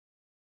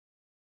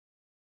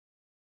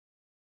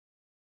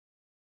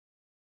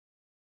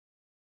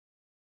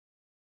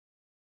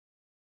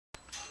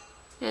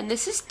And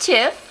this is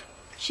Tiff.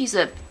 She's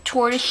a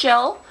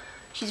tortoiseshell.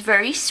 She's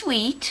very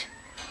sweet.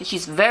 And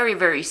she's very,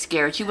 very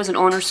scared. She was an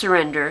owner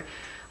surrender,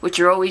 which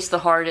are always the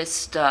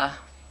hardest.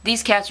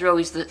 These cats are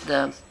always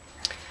the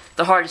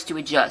hardest to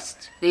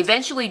adjust. They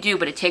eventually do,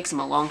 but it takes them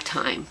a long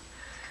time.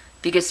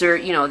 Because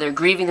they're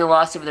grieving the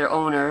loss of their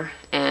owner,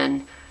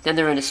 and then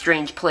they're in a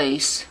strange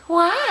place.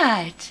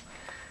 What?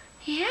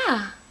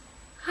 Yeah.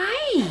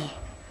 Hi.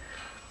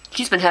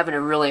 She's been having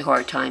a really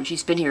hard time.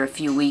 She's been here a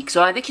few weeks.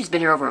 So I think she's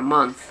been here over a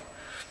month.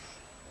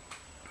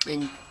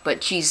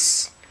 But she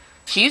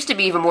used to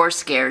be even more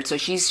scared, so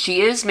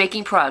she is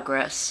making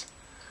progress.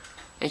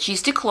 And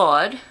she's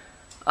declawed.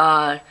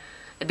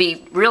 It'd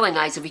be really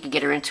nice if we could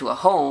get her into a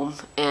home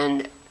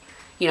and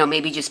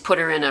maybe just put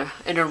her in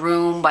a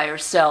room by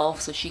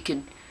herself so she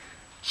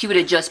would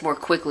adjust more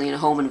quickly in a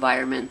home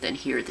environment than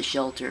here at the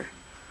shelter.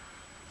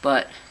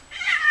 But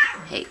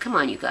hey, come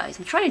on you guys.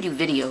 I'm trying to do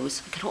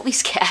videos. Look at all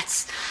these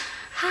cats.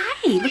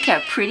 Hi, look how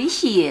pretty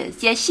she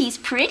is. Yes, she's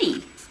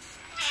pretty.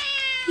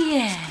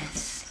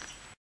 Yes.